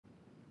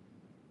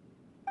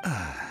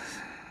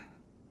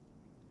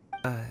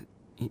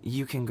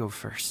You can go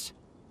first.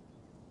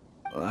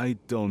 I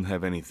don't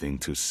have anything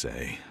to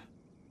say.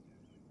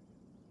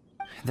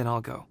 Then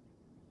I'll go.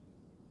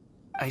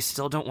 I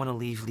still don't want to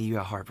leave Liyue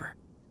Harbor.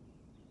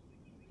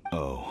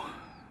 Oh.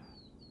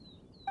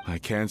 I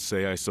can't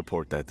say I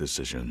support that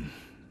decision,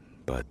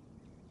 but...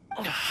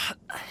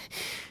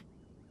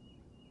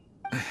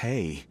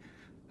 Hey,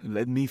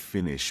 let me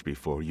finish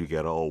before you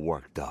get all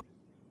worked up.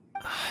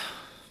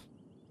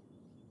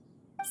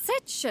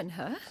 Sit,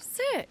 Shenhe,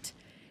 sit.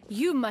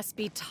 You must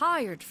be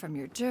tired from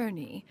your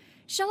journey.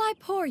 Shall I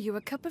pour you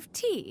a cup of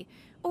tea,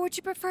 or would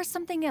you prefer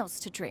something else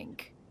to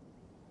drink?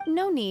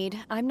 No need.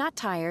 I'm not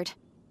tired.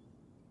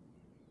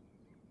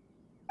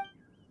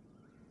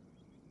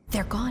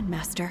 They're gone,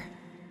 Master.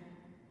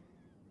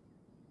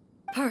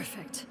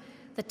 Perfect.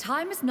 The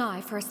time is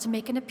nigh for us to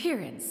make an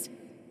appearance.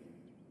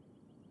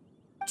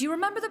 Do you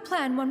remember the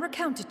plan when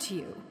recounted to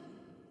you?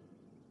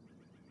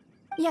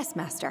 Yes,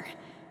 Master.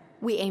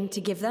 We aim to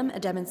give them a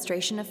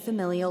demonstration of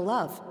familial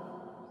love.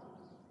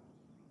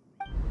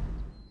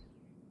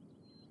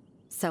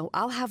 So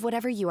I'll have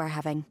whatever you are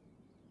having.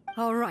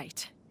 All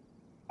right.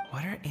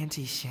 What are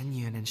Auntie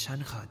XIANYUN and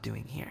SHENHE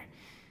doing here?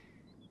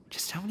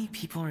 Just how many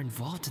people are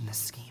involved in this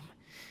scheme?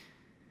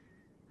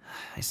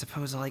 I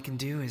suppose all I can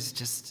do is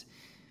just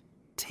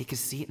take a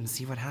seat and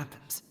see what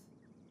happens.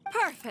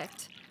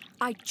 Perfect.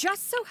 I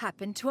just so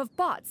happen to have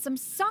bought some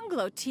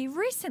Sunglow tea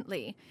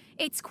recently.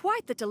 It's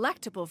quite the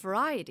delectable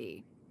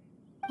variety.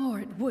 Or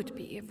it would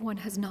be if one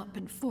has not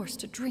been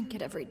forced to drink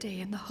it every day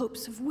in the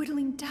hopes of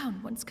whittling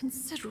down one's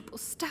considerable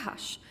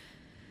stash.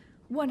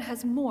 One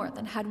has more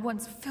than had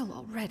one's fill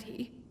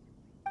already.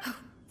 Oh,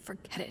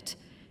 forget it.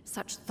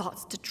 Such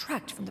thoughts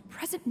detract from the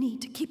present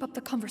need to keep up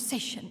the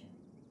conversation.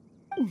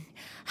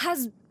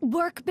 Has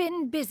work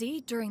been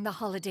busy during the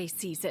holiday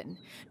season?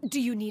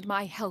 Do you need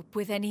my help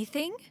with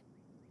anything?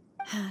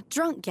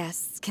 Drunk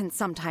guests can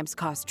sometimes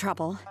cause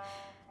trouble,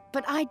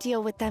 but I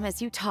deal with them as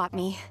you taught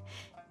me,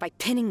 by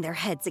pinning their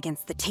heads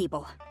against the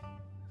table.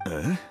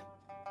 Are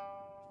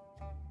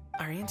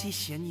Auntie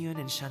XIANYUN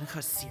and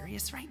SHENHE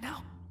serious right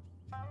now?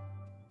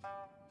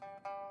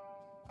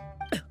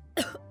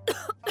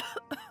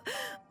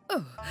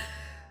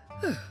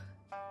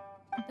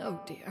 Oh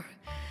dear.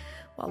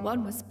 While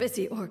one was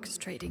busy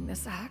orchestrating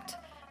this act,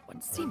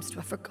 one seems to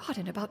have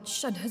forgotten about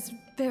Shenhe's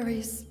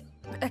various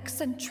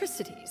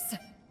eccentricities.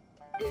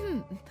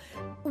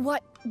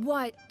 What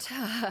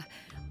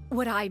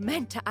I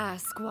meant to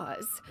ask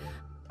was,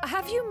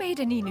 have you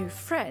made any new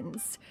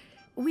friends?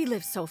 We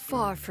live so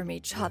far from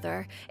each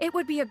other. It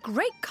would be a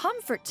great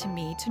comfort to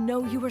me to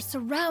know you were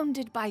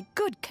surrounded by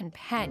good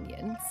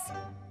companions.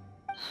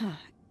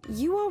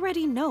 You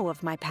already know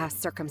of my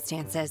past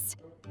circumstances.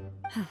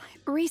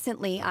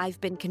 Recently, I've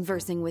been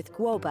conversing with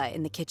Guoba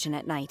in the kitchen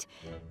at night.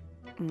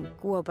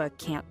 Guoba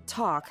can't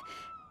talk,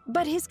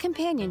 but his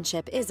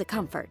companionship is a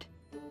comfort.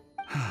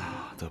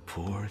 The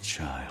poor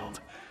child.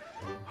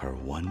 Her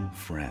one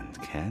friend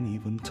can't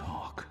even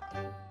talk.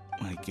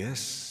 I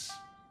guess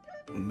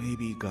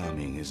maybe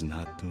Gaming is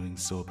not doing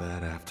so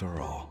bad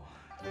after all.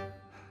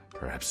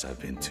 Perhaps I've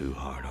been too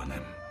hard on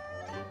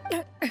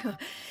him.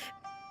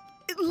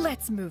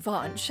 Let's move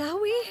on, shall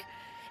we?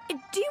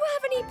 Do you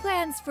have any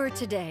plans for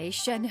today,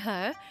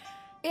 SHENHE?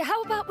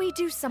 How about we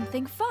do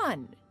something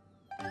fun?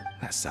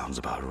 That sounds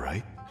about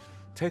right.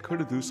 Take her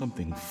to do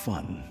something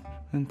fun,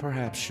 and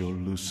perhaps she'll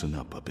loosen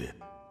up a bit.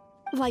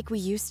 Like we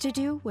used to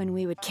do when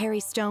we would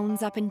carry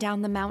stones up and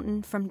down the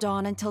mountain from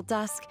dawn until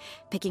dusk,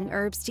 picking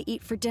herbs to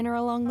eat for dinner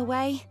along the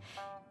way?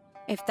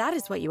 If that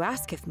is what you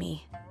ask of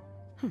me,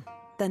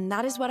 then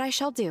that is what I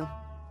shall do.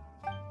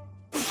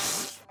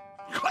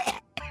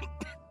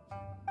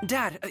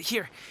 Dad,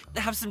 here,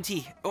 have some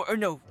tea. Or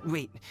no,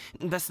 wait,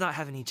 let's not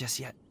have any just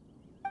yet.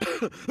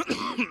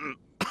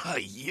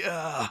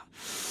 Yeah.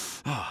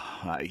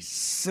 I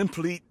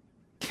simply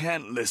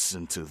can't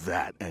listen to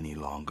that any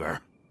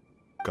longer.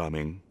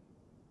 Gaming,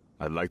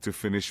 I'd like to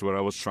finish what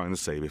I was trying to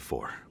say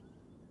before.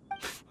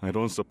 I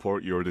don't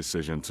support your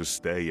decision to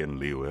stay in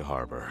Liyue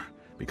Harbor,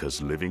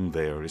 because living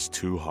there is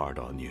too hard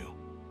on you.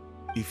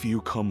 If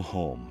you come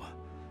home,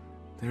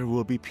 there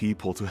will be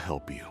people to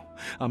help you.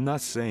 I'm not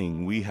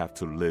saying we have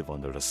to live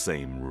under the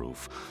same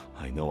roof.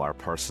 I know our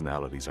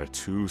personalities are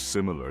too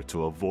similar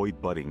to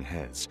avoid butting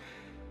heads.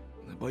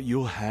 But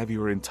you'll have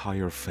your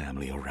entire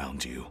family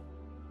around you.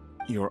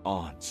 Your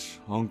aunts,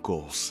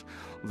 uncles,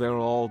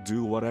 they'll all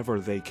do whatever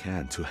they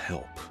can to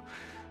help.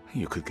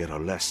 You could get a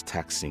less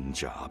taxing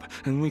job,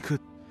 and we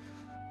could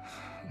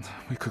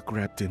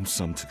grab dim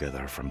sum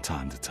together from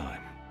time to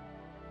time.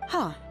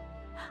 Huh.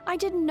 I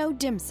didn't know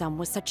dim sum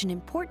was such an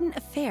important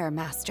affair,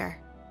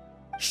 Master.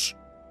 Shh.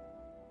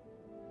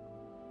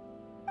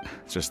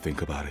 Just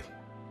think about it,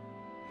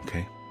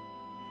 okay?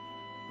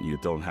 You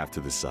don't have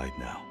to decide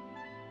now.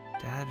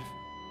 Dad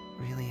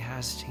really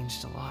has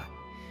changed a lot.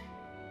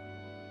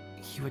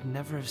 He would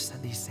never have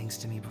said these things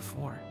to me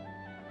before.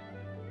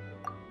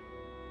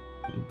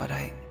 But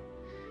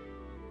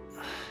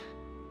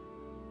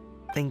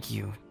thank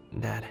you,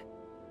 Dad.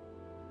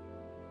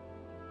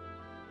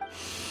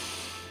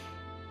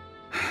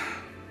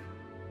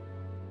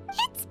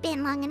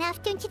 been long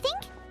enough, don't you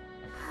think?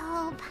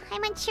 Oh,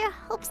 Paimon sure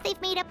hopes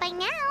they've made up by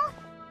now.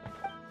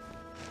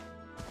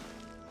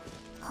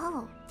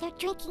 Oh, they're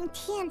drinking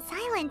tea in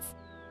silence.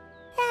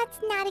 That's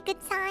not a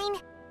good sign.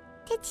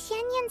 Did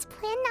XIANYUN's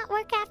plan not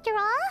work after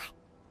all?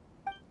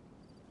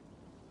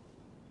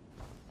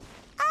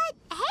 Hey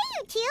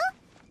you two!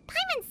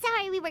 Paimon's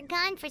sorry we were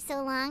gone for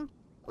so long.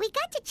 We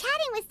got to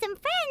chatting with some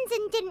friends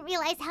and didn't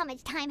realize how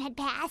much time had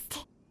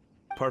passed.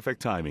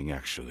 Perfect timing,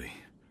 actually.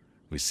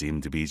 We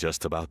seem to be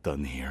just about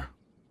done here.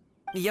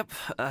 Yep,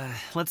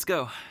 let's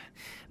go.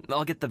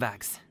 I'll get the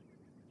bags.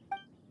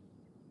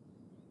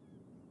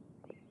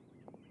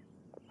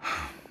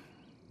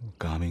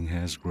 Gaming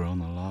has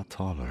grown a lot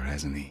taller,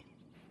 hasn't he?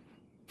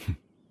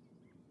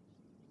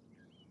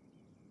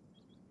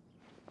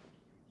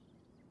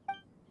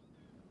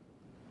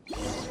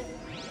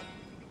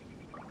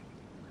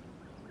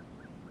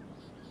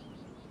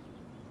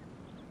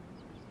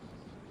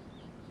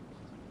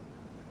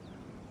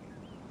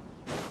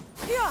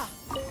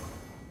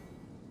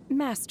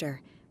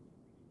 Master,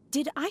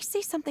 did I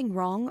say something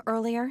wrong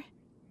earlier?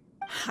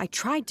 I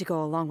tried to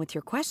go along with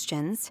your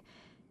questions,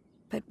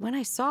 but when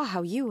I saw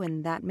how you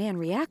and that man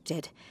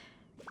reacted,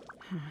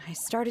 I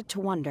started to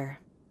wonder.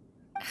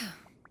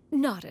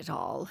 Not at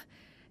all.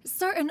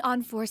 Certain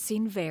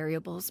unforeseen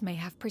variables may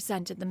have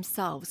presented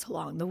themselves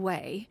along the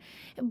way,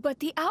 but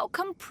the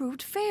outcome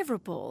proved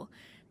favorable.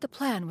 The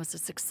plan was a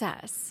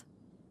success.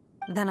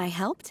 Then I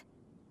helped?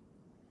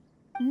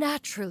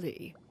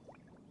 Naturally.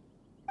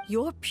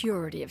 Your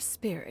purity of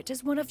spirit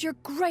is one of your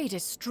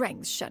greatest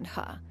strengths,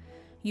 SHENHE.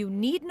 You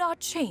need not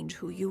change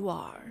who you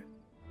are.